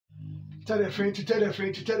Tell a friend to tell a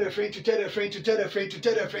friend to tell a friend to tell a friend to tell a friend to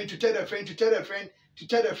tell a friend to tell a friend to tell a friend to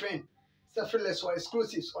tell a friend. Selfless or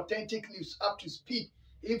exclusives, authentic news, up to speed,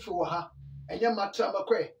 info ha, and your matter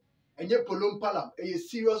and your polum palam, a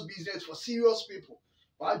serious business for serious people.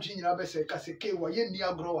 While Junior Abbesse Caseke, why ye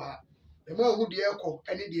near grow her. The more would the echo,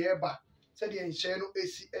 any the airba, said the Enchano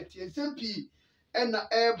AC at the SMP, and the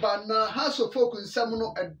airba na has of folk in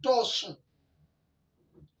Samuno a dorsum.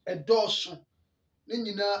 A dorsum.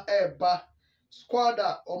 Nina eba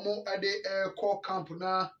squadra omo ade call camp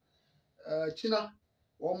na China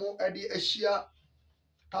omo ade Asia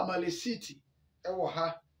Tamale City ewo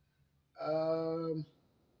ha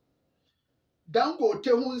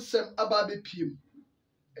Dangote hu nsem aba bepiem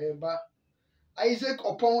eba Isaac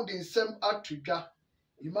Oppong de nsem atudwa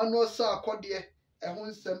Emmanuel Sarkodie hu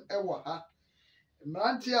nsem ewo ha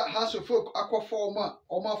Mrantia House of Folk akofo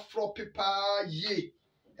oma fro pepa ye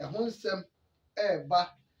hu nsem eba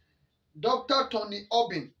Dr. Tony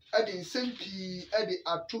Oppong edi nsem pii edi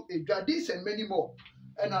atu edwa this and many more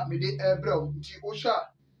ena me de ebro nti osha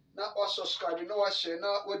na o subscribe na wa share na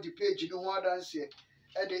o di page no ho adanse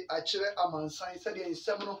edi akire amansan se de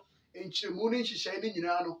nsem no enchiremu no nhihye ni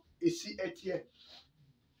nyina no esi etie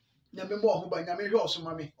nyame mo ho ba nyame hwe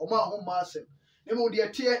osoma me o ma ho ma asem na me de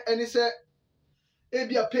etie eni se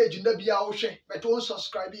ebia page na bia wo hwe but won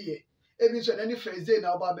subscribe ye ebi so na ni Thursday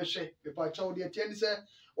na oba be hwe be pa cha wo de etie ni se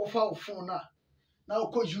ofa wo phone na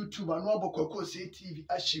uko YouTube anu abokoko say TV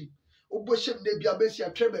ashim oboshem na bia besi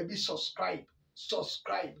atwe ba bi subscribe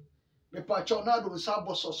me pa cho na do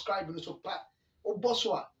sabo subscribe no so pa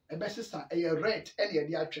oboso a ebesisa e red ene ye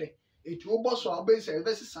de atwe etu oboso a obesi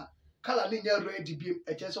ebesisa color ni nya red bi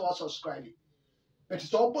e chese wa subscribe but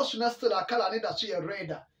so oboso na still a color ni da so ye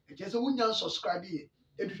red a e chese wunya subscribe ye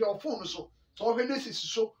edu your phone so hwe na sisi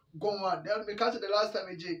so go on there because the last time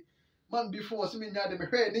eje man before see me nya de me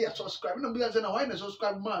hwe ne ya subscribe no be say na why na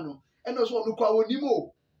subscribe man no and also no kwa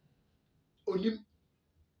onimo onim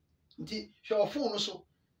nti your phone so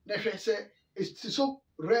na hwe say it's so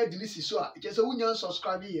red ni si so a e say wunya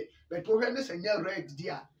subscribe ye but hwe ne say nya red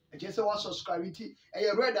dia e say wa subscribe nti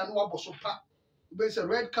e red and wa boso pa be say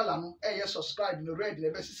red color no e subscribe no red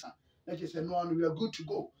le be sisa na say no we are good to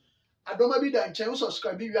go adoma bi da nchen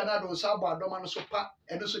subscribe bi wi na do sa abo adoma no so pa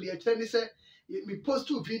e no so de e ni say me post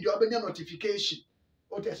two video abenya notification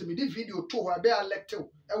o te say me di video to ho abe elect e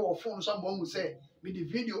wo phone so mo say me di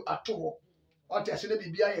video ato ho o te say na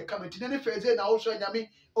bibia ye comment na ne feze na wo so nyame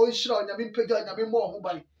o nhira nyame page nyame mo ho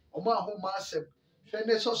ban o ma ho ma asem hwe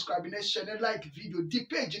ne subscribe ne share ne like video di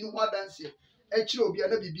page no ho dance e kire obi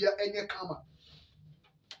na bibia enye kama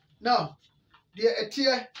now the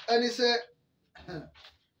etie any say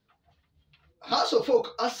House of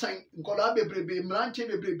Folk assign nkola bebrebe mranche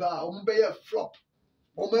bebrebe a ombeye flop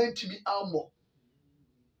omantimi ammo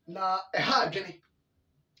na ha adwene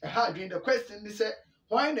the question is say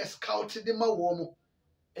why na scout the ma wo mo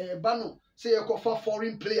ba no say yekofa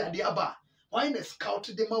foreign player de aba why na scout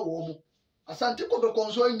the ma wo mo asante Kotoko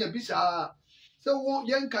nso anya bisa say wo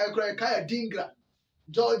yenkai kra kai Dingra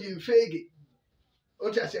George Mfege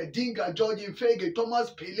ocha say Dingra George Mfege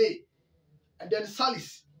Thomas Pele and then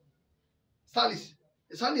Salis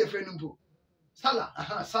it's only a friend number.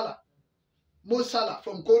 Salah. Mo Salah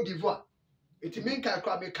from Cote d'Ivoire. It mean kai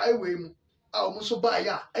kwa me kai we mu. A o so ba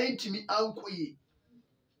ya entimi ankoye.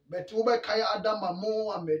 But wo be kai Adama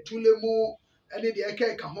mo ametule mo ene de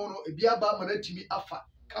eke ka ho no ebia ba ma na timi afa.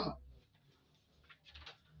 Kama.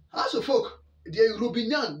 House of Folk de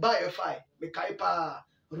Rubinyan ba FI me kai pa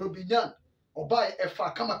Rubinyan o ba FI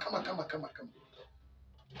kama.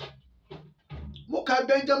 Mo kai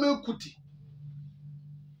Benjamin Kuti.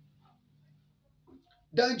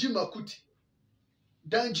 Danji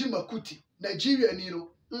Makuti, Nigeria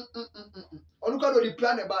nino. Onuka do di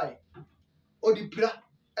plan e buy. O di pra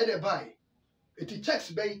e de buy. Eti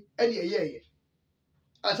checks bay any ye.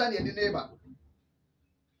 Asani e di neighbor.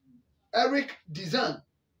 Eric Dizan.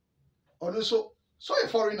 Onuso so a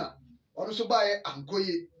foreigner. Onuso buy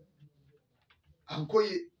ankoye.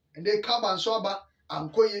 And they come and so ba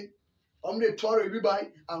ankoye. Omne tore bi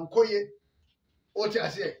buy ankoye. Ote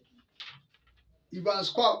ase. Ivan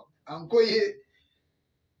Squab, Ankoye,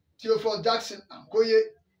 Theophilus Jackson, Ankoye,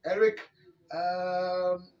 Eric,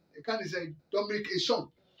 can't say Dominic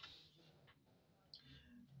Eshon.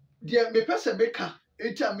 Dear me person maker,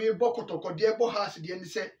 enter me Kotoko, dear Bohas, the end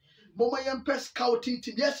say, Mama yam pest scouting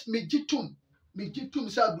team, yes, me jitum,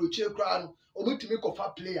 Sabruche crown, or me to make of a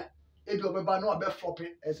player. It will be no be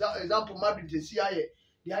flopping. Example, Madrid, the CIA,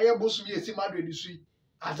 the higher boss me, see Madrid, the sweet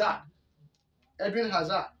Hazard, Edwin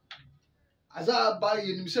Hazard. Aza ba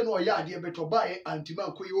ye nim se no ya de beto ba ye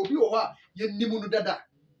antima ko ye obi o ha ye nimu no dada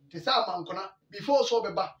te sa amankona before so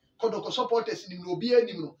beba Kotoko supporters ni no bi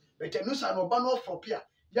anim no but no sa no ba no for pia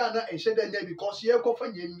ya na ehye da nya because ye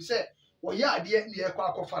kofa nyem se wo ya ade ne ye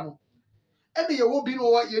kwa akofa no ene ye wo bi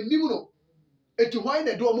no ye nim no eti hwan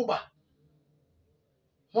na de omo ba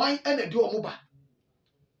hwan ene de omo ba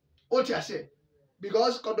o ti ase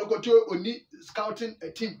because Kotoko to oni scouting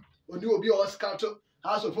a team oni obi o scout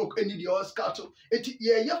house of folk any the all scout eti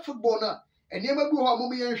ye football na enema bi ho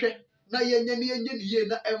amom ye nhwe na ye nya ne ye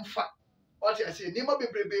na emfa what I say enema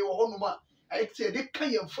bebrebe wo ho no ma I say they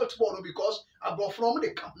can football no because abro from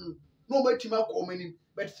the camp no matima ko mani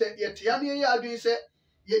but say ye tia ne ye adwen say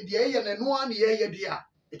ye de ye ne no an ye de a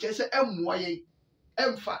e che say emmoa ye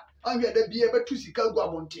emfa anhwe da bi e betu sika gu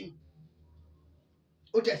abonten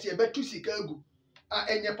o te say betu sika gu a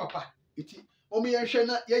enye papa eti omo ye nhwe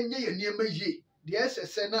na ye nye ye niema yie de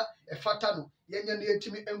esese na efata no ye nya na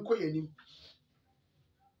yetimi enko yanim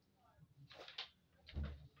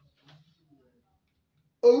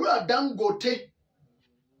owura Dangote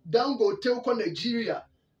uko Nigeria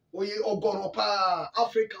oye ogoropa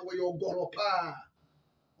Africa oye ogoropa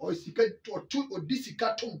o sika to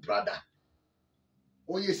odisika to brother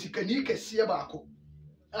oye sika ni kese baako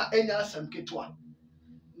a enya asam ketwa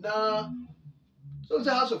na so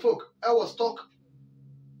the house of folk I was stock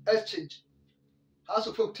exchange house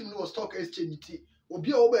of folk team no stock exchange ti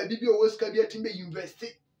obi a oba bibi o sika bi atim be university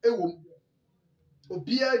ewom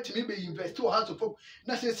obi a timi be university o house of folk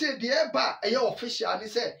na se de eba eye official ni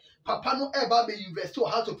say papa no eba be university o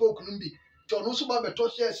house of folk no bi ti ono so ba beto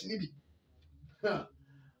shares ni bi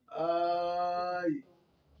ai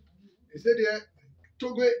e say de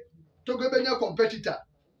Togo benya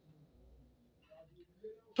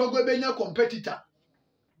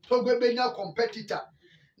competitor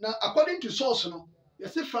na according to source no you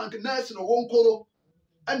see Frank Ness no wonkoro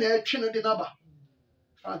ana etwe no de naba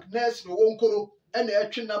Frank Ness no wonkoro ana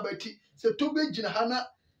etwe naba ti se Togo gina ha na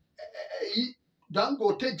yi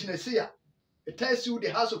Dangote gina se ya it tells you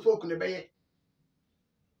the house of folk no beye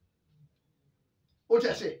what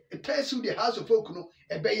I say it tells you the house of folk no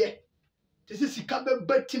ebeye this is sika be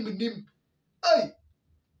batim nim ai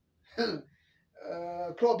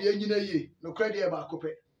club ye nyina ye no credit e ba kope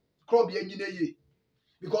club ye nyina ye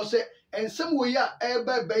because ensem wo ya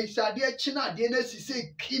eba ba isa de china ade na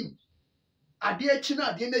sise kim ade china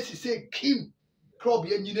ade na sise kim club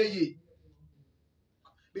ye nyina ye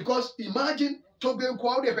because imagine Togo nko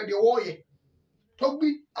a wo de hwede wo ye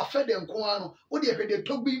Togbi afede nko ano wo de hwede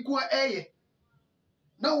Togbi nko a eye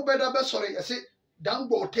na wo beda be sori yese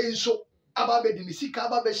Dangote nso aba be de misika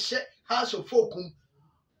aba be hye house of folkum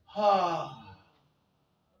ha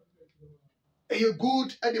you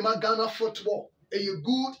good at the Ghana football you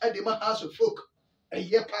good at the house of folk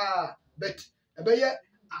pa but ebeye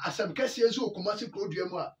asam kese nso okumasi krodua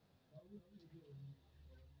mu a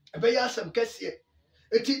ebeye asam kese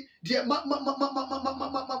eti de ma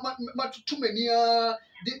tutumania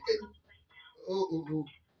de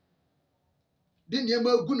de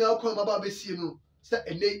niema gu na akwa ma ba besie no se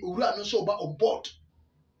ene owura no so ba on board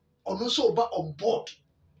ono so ba on board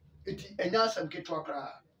eti enya asam ketwa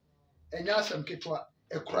kra enya asam ketwa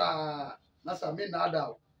ekra na sa me na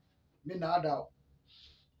ada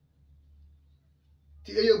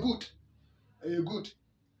ti good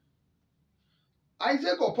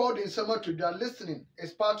Isaac Oppong in summer to their listening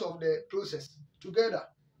is part of the process. Together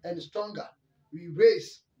and stronger, we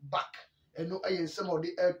raise back. And no, I some of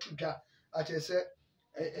the air to that. As I said,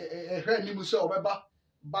 a nimusa or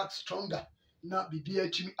back stronger. Not be dear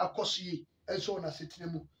Jimmy Akosi, and so on as it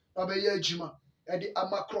nemu. Nabe Jima, and the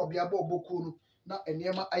Amakro, the Abo Bokunu, not a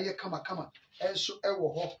Nema Aye Kama, and so ever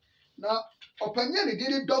ho. Now, opinion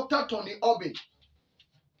did it, Dr. Tony Obi.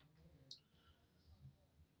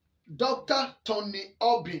 Dr. Tony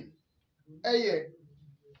Obbin,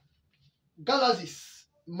 Galaxy's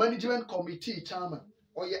Management Committee Chairman,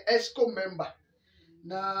 or your ESCO member.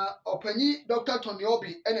 Na Opanyi Dr. Tony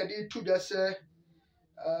Obbin, and they to just say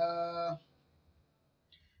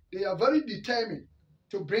they are very determined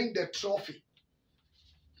to bring the trophy.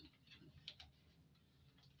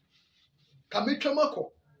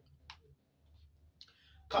 Kamitramako.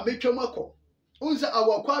 Unza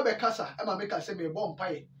our kwabe kasa, Emma make us say me bomb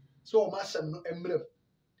pie. So masem no emblem.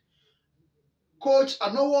 Coach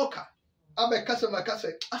Ano Walker, abe kasa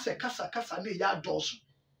makase, ase kasa ne ya dosu.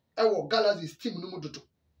 Ewo Galaxy's team no muduto.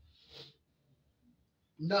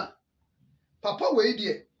 Na Papa we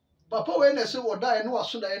die. Papa we na se wo die no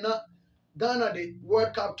aso die na Ghana the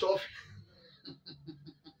World Cup trophy.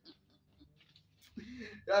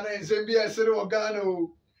 Ya na nzembi esere wo Ghana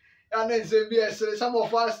o. Ya na nzembi esere some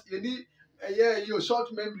of us you need your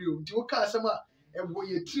short memory. Nti wo ka asema ewo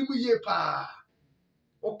ye trimu ye pa.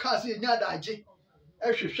 Okasi nya daje.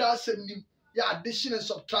 Ehwehwe asem nim. Ya addition and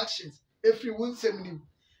subtractions. Every one sem nim.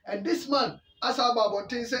 And this man, as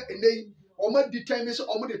ababonten say enei, omo determine so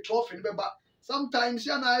omo the trophy ne beba. Sometimes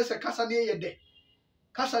ya na say kasa ne ye de.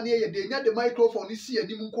 Kasa ne ye de nya the microphone ni si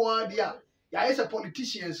anim nko ade a. Ya is a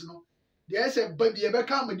politicians no. There is a baby ebe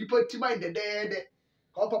ka ma nipa tima de de.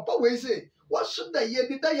 Ka papa we say, what should that ye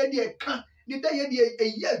did that ye can ni da ye de a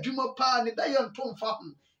year adwuma pa ni da ye nto mfa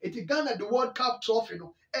ho. Eti Ghana the World Cup trophy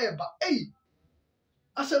no. Eba,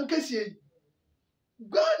 asem kesi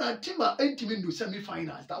Ghana team a entimi no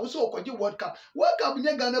semi-finals. That also okoje World Cup. World Cup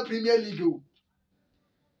nye Ghana Premier League o.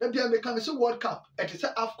 Da bia me kan say World Cup. It is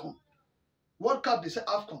AFCON. World Cup is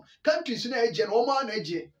AFCON. Countries na eje no omo na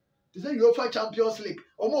eje. They say UEFA Champions League.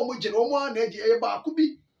 Omo je no omo na eje e ba ku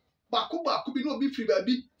bi. Ba ku bi no bi free ba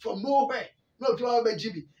bi from nowhere. No to ba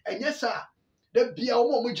jibi. Enye sa da bia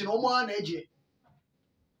omo je no omo na eje.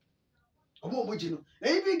 Omo je no. Na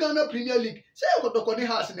even Ghana Premier League say Kotoko ni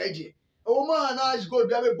house na eje. Oma na is go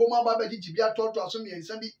bia be boma ba beji bia toto aso mi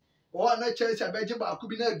ensa bi o na Chelsea abeji ba ku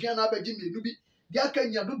bi na Adrian abeji mienu bi dia ka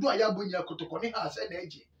nya dodo aya bonya Kotoko ne ha se na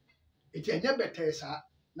eje eti enye better sa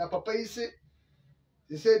na papa yi se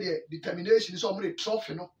they say the determination so mo the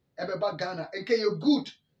trophy no e be ba Ghana enke ye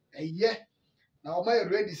good eye na o ma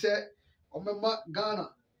ready say o ma Ghana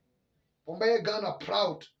o ma Ghana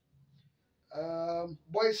proud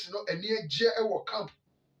boys no eni eje e wo camp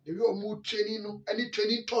the way omu training no any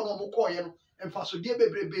training turn omu call ye no emfasodie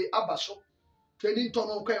bebrebe abaso training turn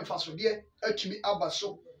omu call emfasodie atumi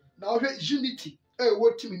abaso na ohwe unity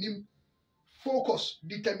wo timi nim focus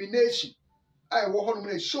determination I wo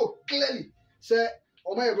hono na show clearly say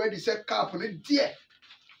omo ready say cap no die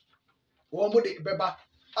wo mo de beba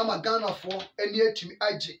ama Ghana for any atumi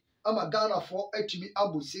age ama Ghana for atumi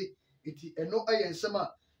abose eti eno ayensem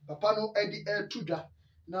a papa no edi tudwa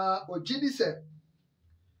na ogidi say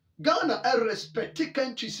Ghana respect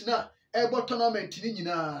countries na ebo tournament ni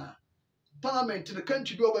nyina tournament the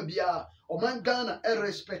country bi oba bia oman Ghana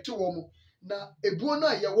respect wo mo na ebuo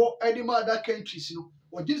na ye wo edima other countries no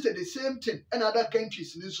o give say the same thing and other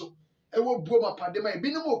countries ni so e wo buo mapade ma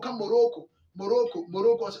ebi no mo ka Morocco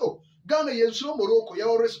say oh Ghana ye nso Morocco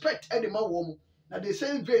ye respect edima wo mo na the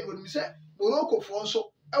same vein when we say Morocco for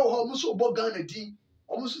so e wo ho mo so bo Ghana din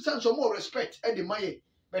o mo so sense o mo respect edima ye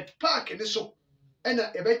but park ni so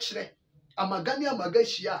ena ebe kire amagani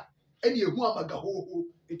amagashia eni ehu amaga hoho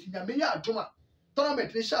etinyame ya adoma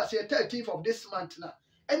tournament ni sha say 13th of this month na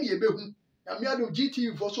eni ebehu nyame adom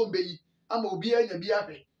GTV for so beyi ama obi anya bi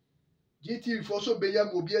ahwe GTV for so beyi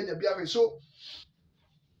ama obi anya bi ahwe so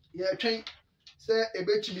ye twen say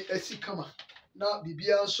ebetimi asikama na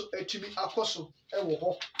bibia so atumi akoso ewo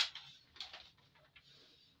ho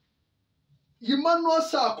Emmanuel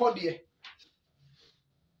Sarkodie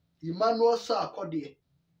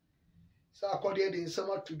the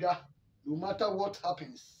summer to that. No matter what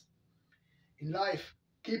happens in life,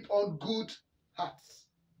 keep on good hearts.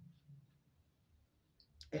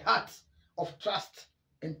 A heart of trust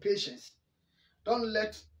and patience. Don't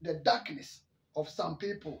let the darkness of some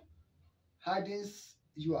people harden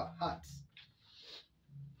your heart.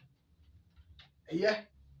 Yeah.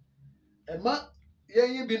 Emma,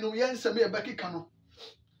 ye binu yen semi ebeki kano.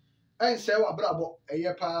 And say wa brabo,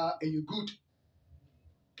 pa you good.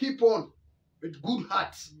 Keep on with good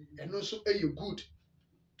hearts and also you good.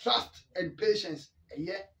 Trust and patience.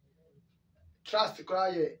 Trust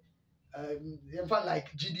cry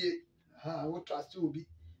like GDA. What trust will be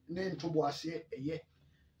name to boss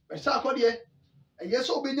but Sarkodie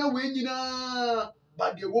so be we nyina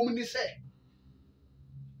but the woman is say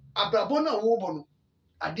abrabo na wo bo no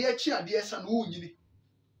ade achi ade san wo nyini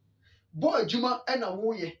bo adwuma e na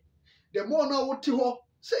wo ye the more na wo ti ho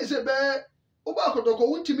say be oba Kotoko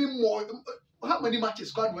wuntimi more how many matches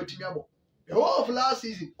squad watimi abo the whole of last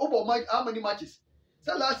season obo how many matches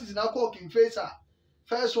say last season akọ king facer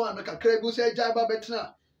first one na kakra bu say jaiba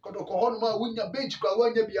betna Kotoko ho no ma wunya bench kwa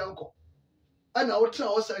wanya bianko ana wotena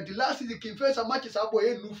wo say the last season king facer matches abo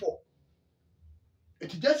e nu for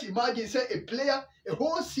it just imagine say a player a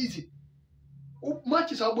whole season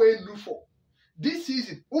matches abo e nu for this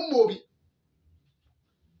season umobi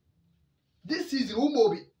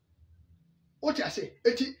what I say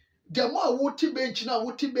eti the more woti bench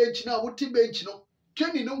no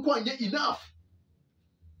training no kwa anye enough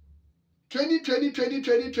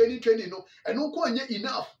 20 no and no kwa anye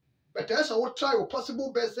enough but as I will try your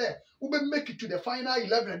possible best there we be make it to the final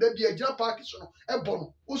 11 and there be a jump park so no e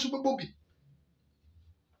bono osu be bobi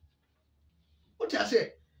what I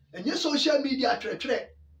say and your social media tre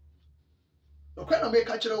no kwa na make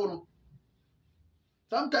kire wo no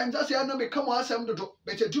sometimes I say I no me come asem dodo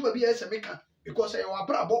but you do be asem me kan because I was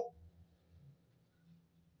brabo.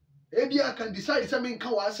 Maybe I can decide something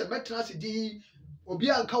can was a metrasidi. Obi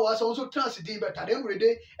anka was also transidi, but at the end of the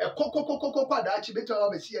day, a coco that you better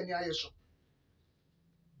have a see any ISO.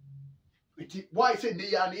 Why say the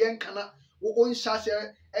Yan cana who own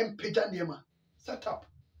Sasser and Pejanema? Set up.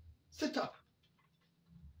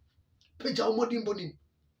 Peja modin bonin.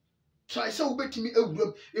 Try so bet me a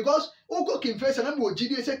room because Oko confess and I'm more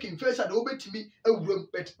genius confess and obey to me a room,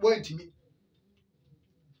 but went to me.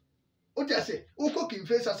 What I say, Oko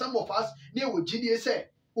confess as some of us near what genius say,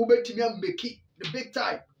 obey to me and make it the big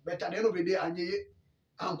time, but at the end of the day, and ye,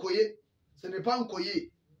 Uncle ye, Senepanco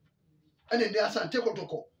ye, and then there's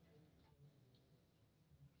Kotoko.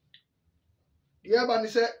 The urban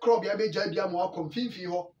is a crop, ya be jabia more confinfi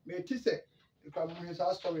ho, may it say, if I'm his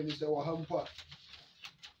story is our humper.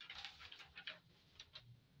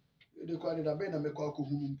 They call it a bena me call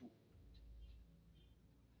Kuhumbu.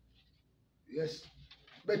 Yes.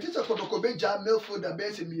 But it's a Kotoko beja Milford the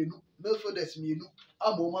best in Milford as me,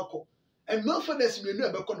 Amomako. And Milford as me,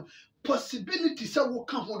 never con possibilities I will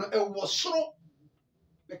come on and was so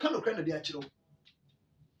the kind of credit they are children.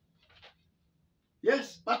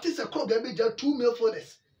 Yes, but it's a crop that beja 2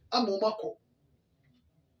 Milforders, Amomako.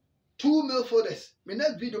 2 Milforders. Me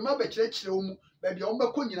next video, my betch, baby, on my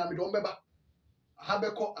coin, I don't remember.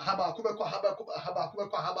 Habako, Habako.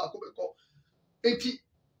 80.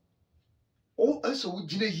 Oh, also, we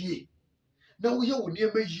didn't ye. Now we are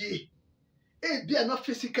near me ye. Eh, they are not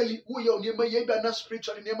physically, we are near my ye, but not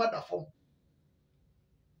spiritually near my form.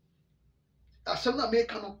 As some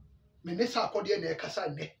American, Sarkodie and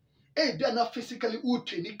Ekasane. Eh, they are not physically wood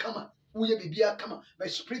training, come we be a come,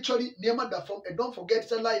 but spiritually near my form, and don't forget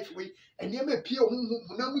the life way, and near me pure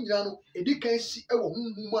Munamuano, a dick see a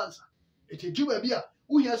woman once. It is you a beer,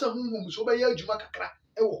 who has a whom so by your Jumakakra,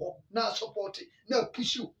 now support it, now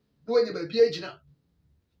push you, no any baby agina.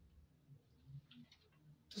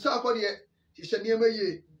 Sarkodie, he said near my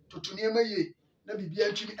ye, to near my ye, na be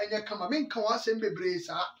a Jimmy and ya come, men can was and be brace,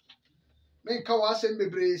 men can was and be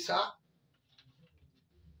brace,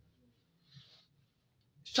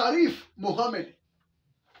 Sharif Mohammed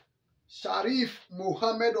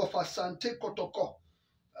of Asante Kotoko.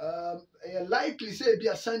 Likely say be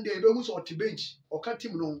a Sunday, be who's or bench or cut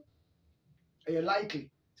him no. Likely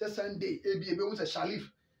say Sunday, be who's a Sharif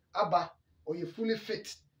Abba, or you fully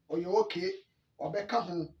fit, or you okay, or back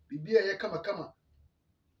home, be a come.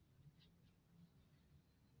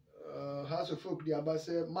 House of folk, the Abba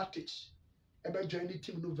say Matic, ever join the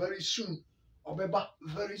team no very soon, or beba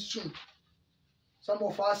very soon. Some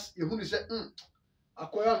of us, you who say,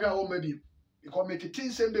 acquire here maybe because make it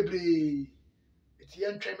things and baby. It's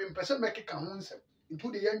young train, person make it come on,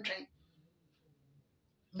 into the young train.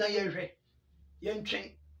 Na young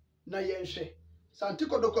train, na young she.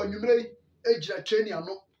 Santiko doko numere age training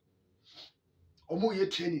ano. Omo ye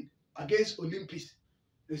training against Olympics.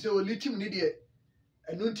 They say only team need it.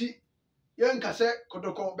 And nunti young kase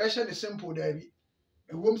kodoko besha the simple derby.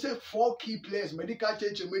 And we say 4 key players, medical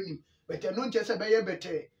change winning, but you don't just say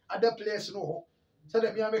better. Other players no. So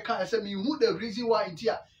that me I say me who the reason why in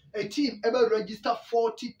here a team ever register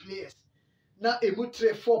 40 players. Now a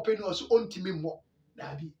mutre 4 penny or so on team more.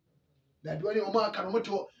 That when your man can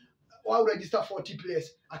register 40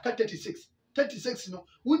 players. I cut 36. 36 no.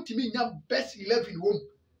 Won't mean your best 11 home.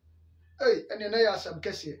 Hey, and then I have some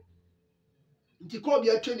case here. The club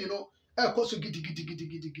you are training, I cost giddy.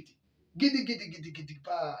 Giddy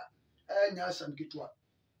pa. And yes, I'm get one.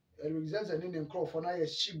 Results and in crop for now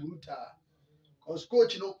is Shibuta. Because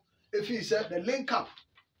coach, if he said the link up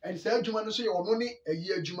and say Juma no say your money a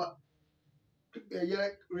year Juma. A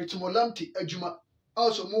year Richmolamti a Juma.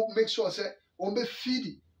 Also make sure say on be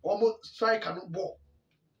feedy, almost striker no ball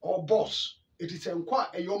or boss. It is enquire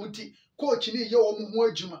a yomuti. Coach ni your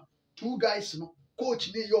more Juma. 2 guys no.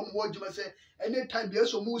 Coach ni your more Juma say anytime there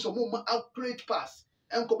so move so more accurate pass.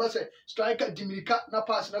 And come say striker Dimika na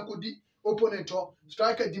pass na kodi opponent or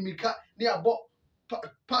striker Dimika ni abo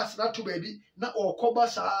pass na to baby na or cover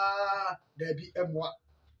sa there be emwa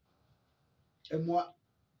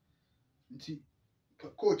nti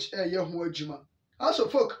coach ye ho adwuma aso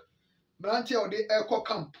folk branti o de echo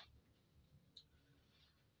camp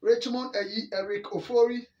Richmond Eric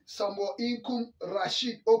Ofori Samuel Inkum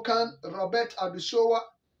Rashid Okan Robert Adusowa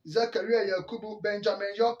Zakaria Yakubu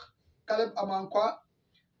Benjamin York Caleb Amankwa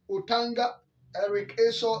Otanga Eric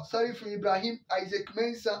Eso Sarifu Ibrahim Isaac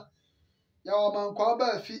Mensa Yawamankwa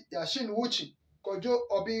Bafi Yashin Wuchi Kojo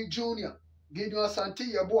Obi Jr. Gideon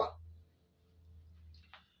Santi Yabua.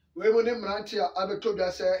 We will name Rantia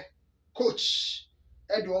Abetoda say coach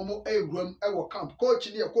Edwomo Egrum Ewo Camp.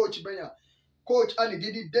 Coach near Coach Benya. Coach Annie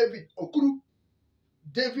Didi David Okuru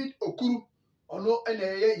David Okuru ono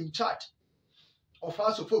ene in charge of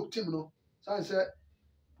House of Folk team no. So say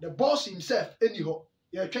the boss himself anyhow.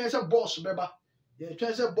 You try say boss beba. You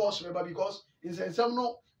try say boss beba because in some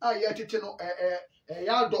no yetete no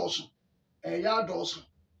ya dosu. Ya dosu.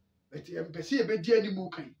 But empesi ebedi animu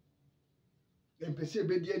kan. Empesi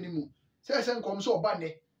ebedi animu. Say nkom so oba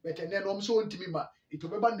ne, but ene no so ntimi ma. It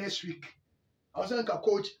will beba next week. I was saying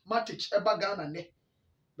coach Matic eba Ghana ne.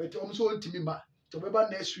 But so ntimi ma. It will beba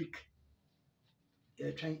next week.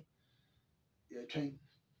 You try.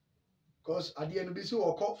 Because at the end of this, we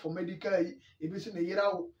call for medical. If it's in the year,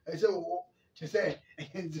 I say, oh, she say,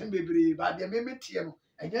 and baby, but the mimic,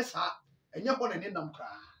 and yes, and your one and in them cry.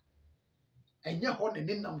 And your one and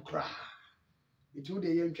in them cry. It will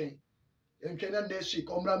the young train. Young train and next week,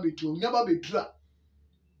 come round me to never be true.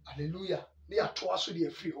 Hallelujah. They are twice with the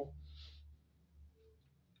free home.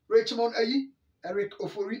 Richmond Ayi, Eric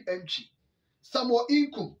Ofori Mchi, Samuel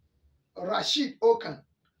Inkum, Rashid Okan,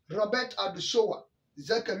 Robert Adusowa,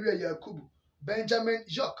 Zachariah Yakubu, Benjamin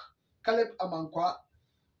Jock, Caleb Amankwa,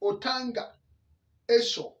 Otanga,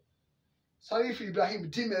 Esho, Sarif Ibrahim,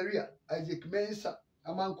 Di Maria, Isaac Mensa,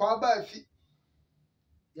 Amankwa Bafi,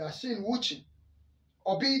 Yasin Wuchin,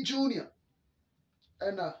 Obi Jr.,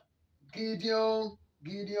 and Gideon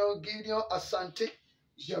Asante,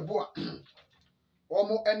 Jabua,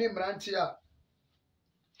 Omo Eni Mrantia,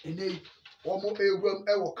 Ene, Omo Erum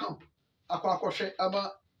Ewo Camp, Aquakoshe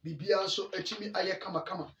Ama. Bibia so etimi aye kama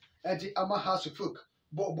enti ama House of Folk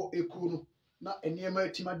bobo ekunu na eniema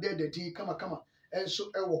etima dededi kama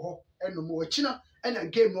enso ewo ho eno mo akina ena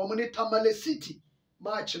game no mo ne Tamale City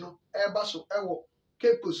match no eba so ewo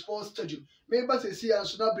Cape Sports Stadium me ba se si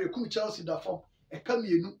anso na brekum Chelsea da form e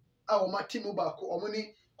kamienu a o matimu ba ko o mo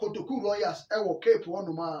ni Kotoko Royals ewo Cape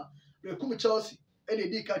wono ma brekum Chelsea ena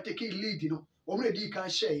di ka take lead no o mo di kan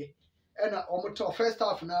share ena o mo to first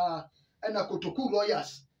half na ena Kotoko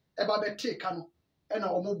Royals eba be take no ena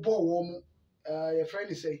omo ball wo mu your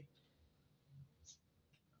friend say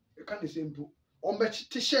you can say mpu on be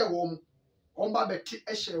te share wo mu on ba be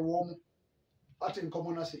te share wo mu ati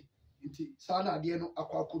nkomo na say nti sa na ade no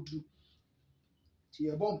akwa akoduru ti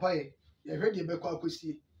ye bon pae ye hwede ye bekọ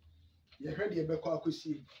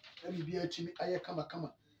akosie e bi atumi aye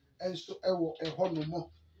kama enso ewo eho no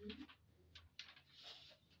mo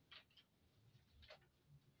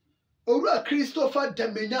Owura Christopher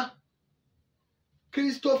Demenya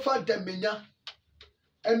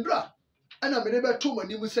Endra ana me be to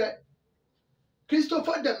mani mu se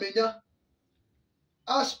Christopher Demenya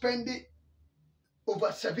are spending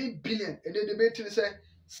over 7 billion and then the meeting say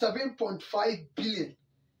 7.5 billion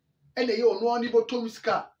and they ono ani bottom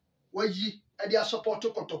ska wayi e dia support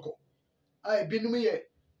Kotoko ai binum ye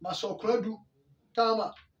masokradu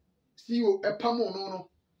tama CEO epamo no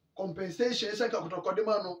compensation se ka Kotoko de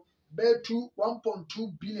ma no be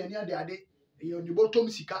 1.2 billion ya de ade e oni bottom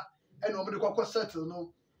sika and o me de kwakọ settle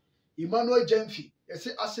no Emmanuel Jemfi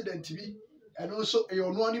yesi accident bi and also e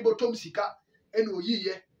ono ani bottom sika and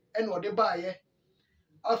oyiye and o de baaye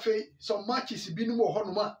afi some matches binum wo ho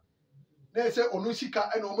no ma na say onu sika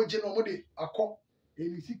and omo je no omo de akọ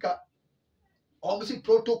eni sika omo si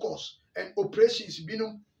protocols and operations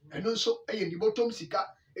binum and also e ni bottom sika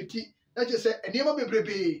eti na je say eniema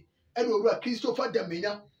bebrebe and Owura Christopher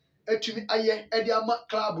Demenya atumi aye e de ama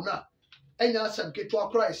club na enya asem keto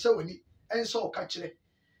akora e se wani enso o ka kire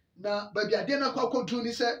na ba bia de na kwakodu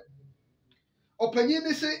ni se opanyin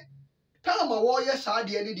ni se tama wo ye sa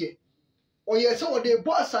de ni de o ye se wo de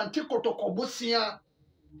bo Asante Kotoko bosia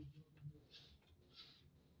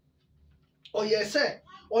o ye se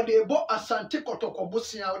o de bo Asante Kotoko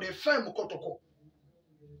bosia o de fam Kotoko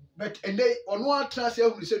but ende ono atra se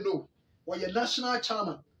ahunu se no o ye national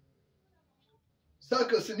chairman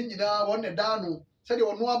circles ni nyina won ne da no se de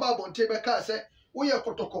ono aba bonte be ka se wo ye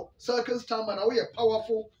Kotoko circles chairman na wo ye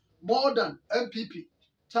powerful more than MPP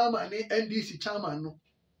chairman ni NDC chairman no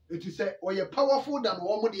it is say o ye powerful than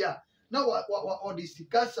wo mo dia na wa the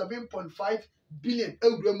sika 7.5 billion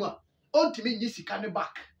ewura mu a ontimi nyi sika ne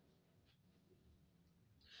back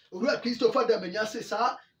Owura Christopher Demenya say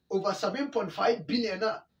sa over 7.5 billion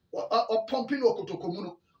na o pumping Kotoko mu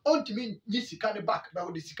no ontimi nyi sika ne back ba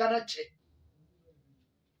o the sika na che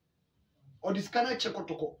o the sika na che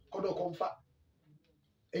Kotoko mfa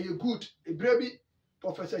e good e brebi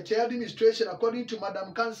Professor Chair Administration according to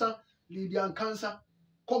Madam Cancer Lydian Cancer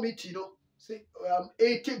Committee no say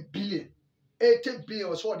 80 billion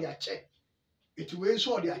was what they are check it will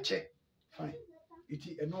so they are check fine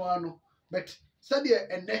it no but said there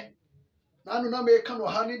ene na no na me kan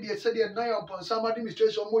ha ne there said there na upon some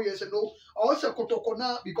administration mo yes no also Kotoko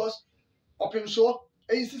na because opim so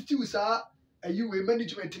insist with sa we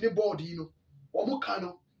management ne board yi no omo ka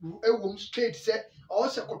no ewom straight say o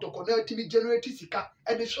se kotoko na timi generate sika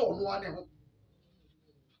e de hwe ono ane ho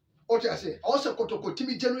o ti ase o se kotoko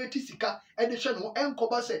timi generate sika e de hwe no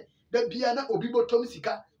enkoba se da bia na obi botom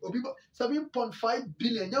sika obi 7.5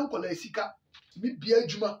 billion yankola sika timi bia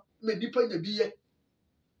adwuma me nipa nya biye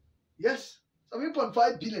yes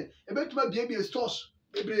 7.5 billion e betuma bia stores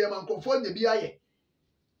bebre man konfo nya bi aye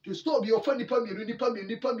to store bi ofa nipa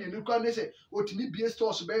mienu kwa ne se otimi bia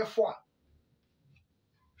stores be 4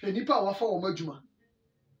 hwe nipa wafa wo madwuma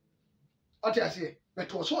ati ase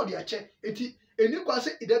beto so de ache eti eni kwa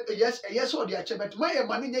se yes so de ache bet my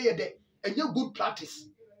mane nye ye de enye good practice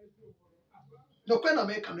no kwa na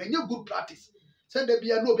make no enye good practice se de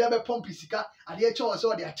bia no obi abe pump sika ade eche wo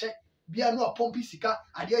so de ache bia no pump sika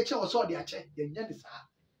ade eche wo so de ache ye nya de sa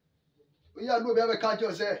oyi anu obi abe ka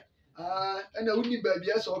je se ena uni ba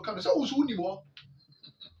bia so ka no so usu uni mo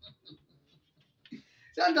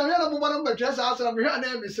se anda me na mo ba no betwe sa asra me hwa na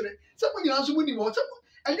emesere se mo nyina so uni mo se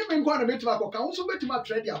enye me nkwa na betima akọ ka wo so betima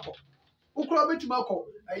trade akọ ukura betima akọ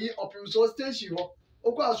ayi Oppong so station ho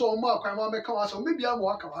ukura so omo akwan ma meka wa so me bia mo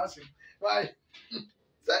aka wa ase right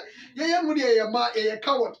se ye mu de ye ma ye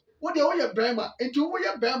coward wo de wo ye brema enti wo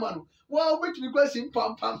ye brema no wo betimi kwasi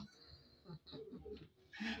pam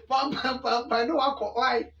no akọ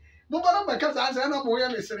why mo ba no meka sa ase na mo ye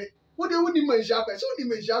mesere wo de woni manhia akwan so woni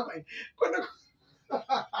manhia akwan kono